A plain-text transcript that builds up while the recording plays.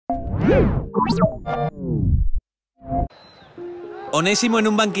Onésimo en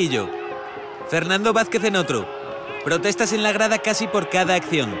un banquillo. Fernando Vázquez en otro. Protestas en la grada casi por cada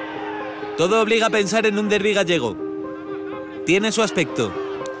acción. Todo obliga a pensar en un derbi gallego. Tiene su aspecto.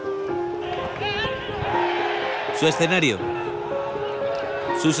 Su escenario.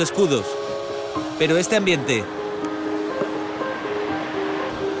 Sus escudos. Pero este ambiente...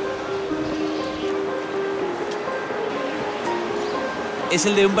 es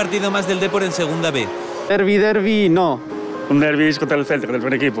el de un partido más del Depor en Segunda B. Derbi, no. Un derbi es contra el Celta, contra el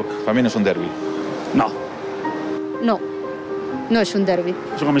buen equipo. Para mí no es un derbi. No. No, no es un derbi.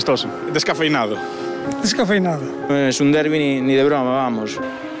 Es un amistoso. Descafeinado. Descafeinado. No es un derbi ni de broma, vamos.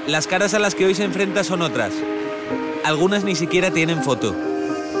 Las caras a las que hoy se enfrenta son otras. Algunas ni siquiera tienen foto.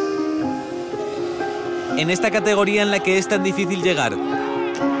 En esta categoría en la que es tan difícil llegar.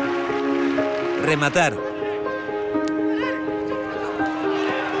 Rematar.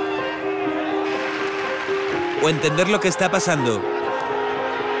 O entender lo que está pasando.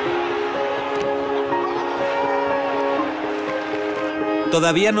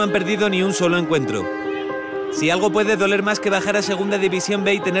 Todavía no han perdido ni un solo encuentro. Si algo puede doler más que bajar a Segunda División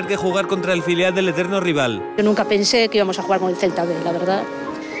B y tener que jugar contra el filial del eterno rival. Yo nunca pensé que íbamos a jugar con el Celta B, la verdad.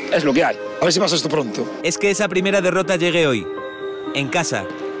 Es lo que hay. A ver si pasa esto pronto. Es que esa primera derrota llegue hoy. En casa.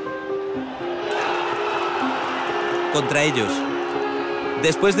 Contra ellos.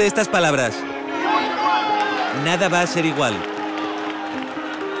 Después de estas palabras, nada va a ser igual.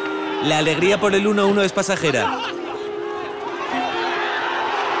 La alegría por el 1-1 es pasajera.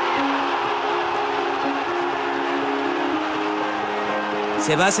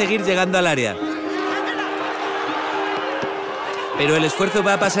 Se va a seguir llegando al área. Pero el esfuerzo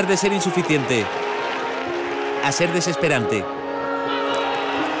va a pasar de ser insuficiente a ser desesperante.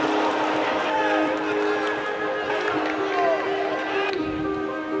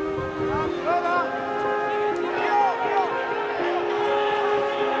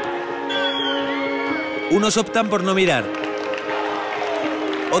 Unos optan por no mirar,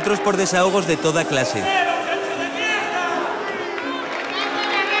 otros por desahogos de toda clase.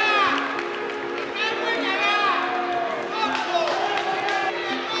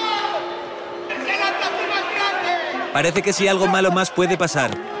 Parece que si algo malo más puede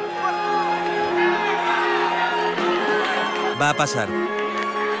pasar, va a pasar.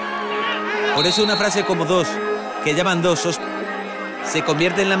 Por eso una frase como dos, que llaman dos, se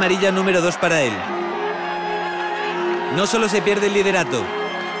convierte en la amarilla número 2 para él. No solo se pierde el liderato,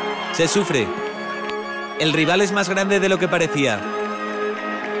 se sufre. El rival es más grande de lo que parecía.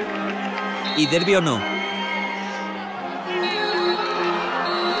 Y derbi o no.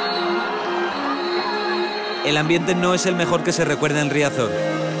 El ambiente no es el mejor que se recuerda en Riazor.